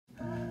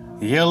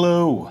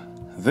Hello!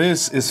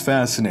 This is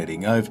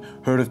fascinating. I've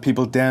heard of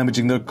people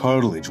damaging their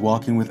cartilage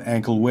walking with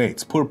ankle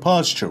weights, poor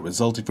posture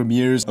resulting from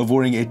years of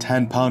wearing a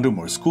 10-pound or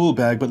more school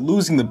bag, but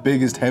losing the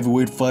biggest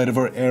heavyweight fight of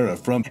our era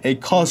from a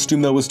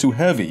costume that was too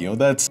heavy.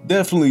 That's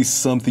definitely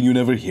something you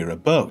never hear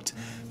about.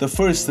 The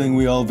first thing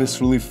we all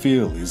viscerally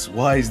feel is,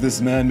 why is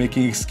this man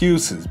making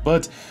excuses?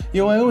 But, I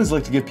always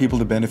like to give people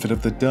the benefit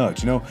of the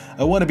doubt.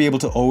 I want to be able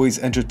to always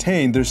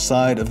entertain their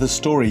side of the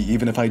story,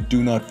 even if I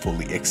do not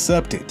fully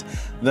accept it.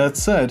 That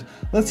said,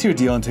 let's hear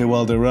Deontay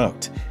Wilder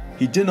out.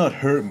 He did not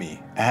hurt me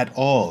at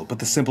all, but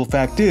the simple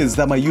fact is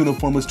that my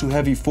uniform was too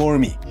heavy for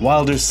me.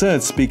 Wilder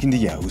said, speaking to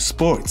Yahoo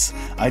Sports,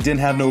 I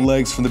didn't have no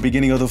legs from the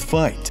beginning of the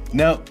fight.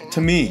 Now,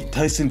 to me,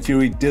 Tyson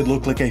Fury did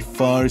look like a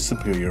far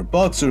superior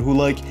boxer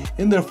who,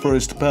 in their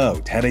first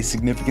bout, had a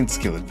significant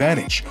skill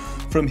advantage.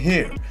 From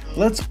here,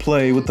 let's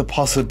play with the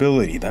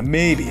possibility that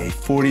maybe a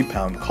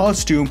 40-pound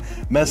costume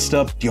messed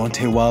up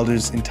Deontay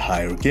Wilder's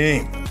entire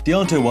game.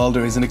 Deontay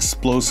Wilder is an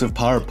explosive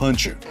power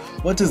puncher.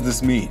 What does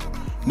this mean?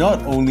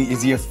 Not only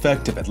is he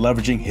effective at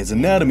leveraging his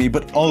anatomy,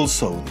 but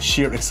also the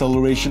sheer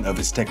acceleration of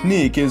his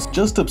technique is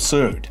just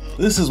absurd.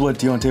 This is what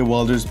Deontay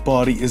Wilder's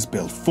body is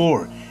built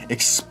for.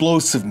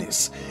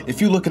 Explosiveness. If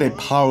you look at a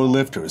power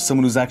lifter,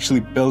 someone who's actually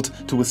built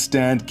to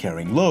withstand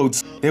carrying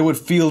loads, they would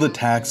field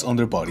attacks on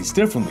their bodies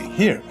differently.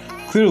 Here,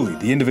 clearly,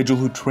 the individual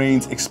who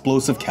trains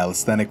explosive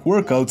calisthenic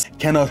workouts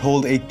cannot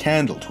hold a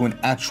candle to an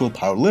actual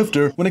power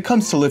lifter when it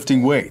comes to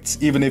lifting weights,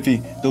 even if he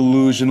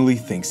delusionally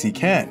thinks he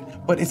can.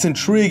 But it's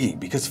intriguing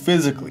because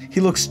physically,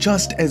 he looks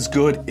just as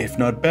good, if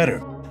not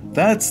better.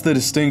 That's the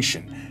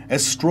distinction.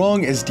 As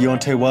strong as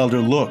Deontay Wilder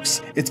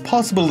looks, it's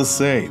possible to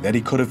say that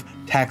he could have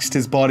taxed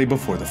his body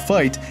before the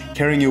fight,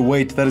 carrying a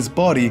weight that his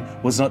body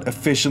was not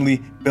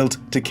efficiently built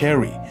to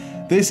carry.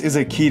 This is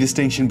a key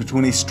distinction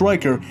between a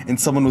striker and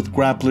someone with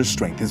grappler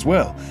strength as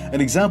well.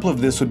 An example of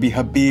this would be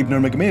Khabib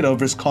Nurmagomedov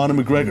versus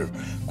Conor McGregor.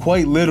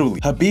 Quite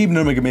literally, Khabib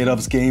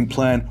Nurmagomedov's game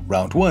plan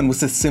round 1 was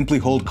to simply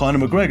hold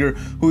Conor McGregor,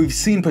 who we've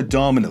seen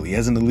predominantly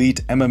as an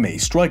elite MMA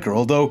striker,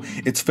 although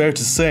it's fair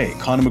to say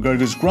Conor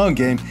McGregor's ground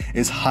game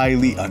is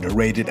highly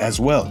underrated as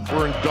well.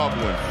 We're in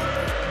Dublin.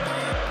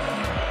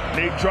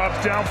 Nate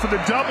drops down for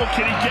the double.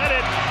 Can he get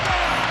it?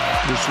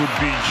 This would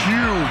be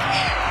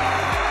huge.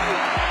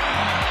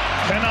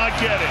 Cannot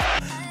get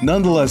it.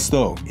 Nonetheless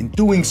though, in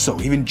doing so,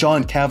 even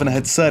John Kavanagh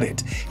had said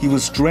it, he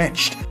was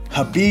drenched.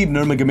 Khabib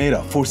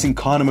Nurmagomedov forcing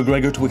Conor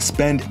McGregor to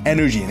expend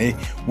energy in a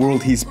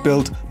world he's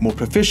built more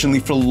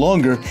proficiently for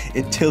longer,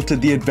 it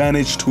tilted the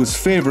advantage to his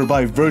favor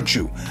by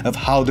virtue of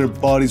how their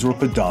bodies were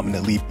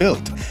predominantly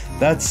built.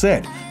 That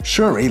said,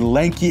 sure, a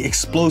lanky,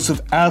 explosive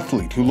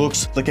athlete who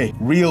looks like a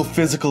real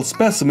physical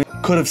specimen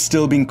could have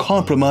still been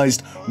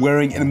compromised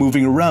wearing and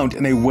moving around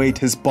in a weight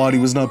his body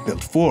was not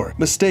built for.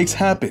 Mistakes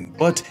happen,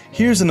 but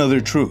here's another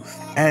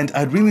truth, and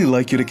I'd really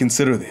like you to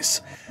consider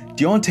this.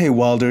 Deontay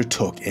Wilder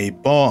took a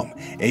bomb,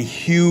 a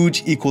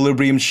huge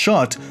equilibrium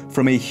shot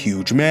from a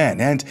huge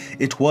man, and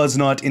it was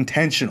not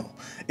intentional.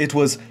 It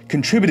was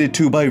contributed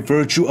to by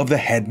virtue of the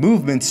head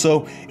movement,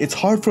 so it's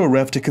hard for a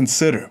ref to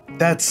consider.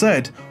 That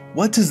said,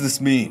 what does this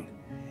mean?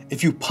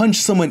 If you punch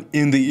someone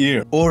in the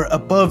ear, or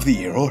above the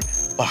ear, or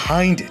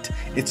behind it,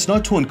 it's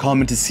not too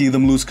uncommon to see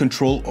them lose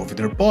control over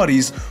their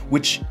bodies,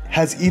 which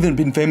has even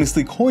been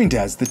famously coined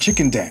as the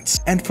chicken dance.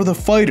 And for the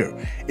fighter,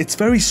 it's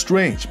very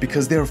strange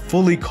because they are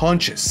fully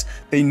conscious.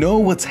 They know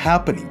what's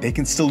happening, they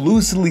can still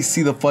lucidly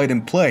see the fight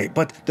in play,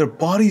 but their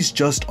bodies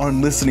just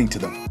aren't listening to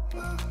them.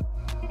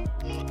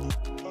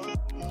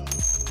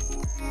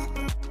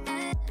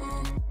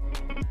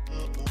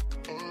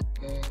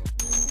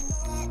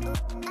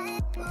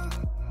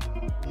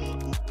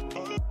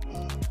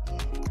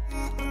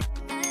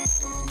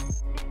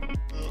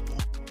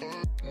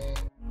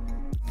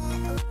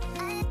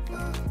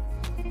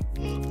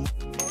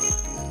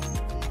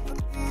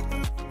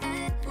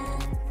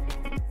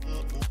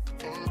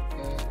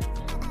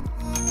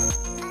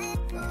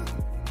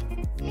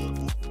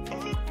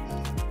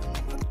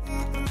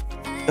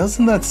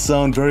 Doesn't that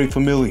sound very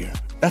familiar?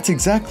 That's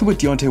exactly what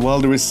Deontay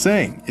Wilder is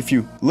saying. If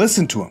you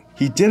listen to him,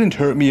 he didn't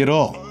hurt me at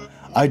all.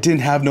 I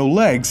didn't have no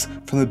legs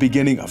from the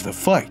beginning of the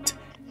fight.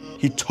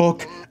 He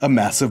took a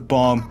massive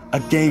bomb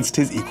against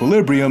his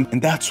equilibrium,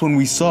 and that's when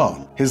we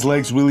saw his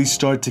legs really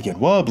start to get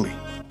wobbly.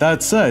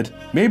 That said,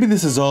 maybe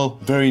this is all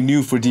very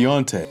new for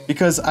Deontay,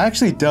 because I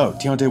actually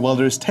doubt Deontay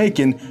Wilder has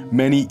taken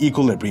many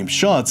equilibrium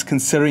shots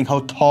considering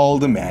how tall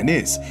the man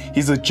is.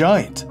 He's a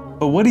giant.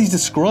 But what he's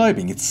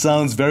describing, it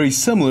sounds very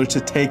similar to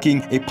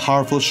taking a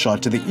powerful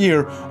shot to the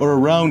ear or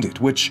around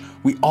it, which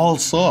we all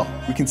saw.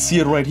 We can see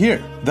it right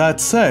here. That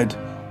said,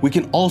 we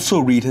can also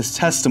read his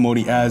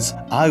testimony as,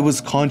 I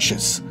was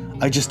conscious.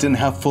 I just didn't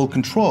have full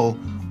control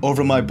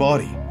over my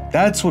body.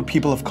 That's what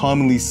people have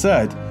commonly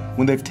said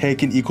when they've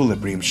taken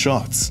equilibrium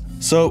shots.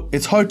 So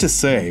it's hard to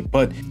say,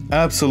 but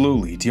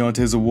absolutely,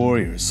 Deontay is a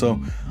warrior,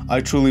 so I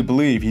truly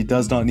believe he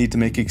does not need to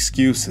make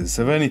excuses.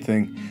 If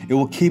anything, it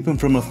will keep him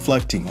from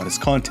reflecting on his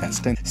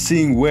contest and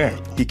seeing where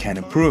he can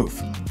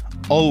improve.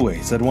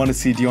 Always, I'd want to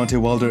see Deontay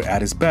Wilder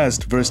at his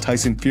best versus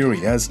Tyson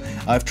Fury, as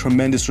I have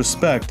tremendous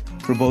respect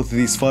for for both of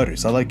these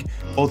fighters. I like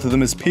both of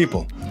them as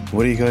people.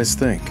 What do you guys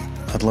think?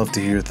 I'd love to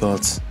hear your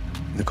thoughts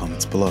in the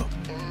comments below.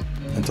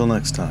 Until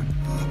next time,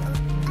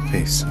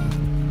 peace.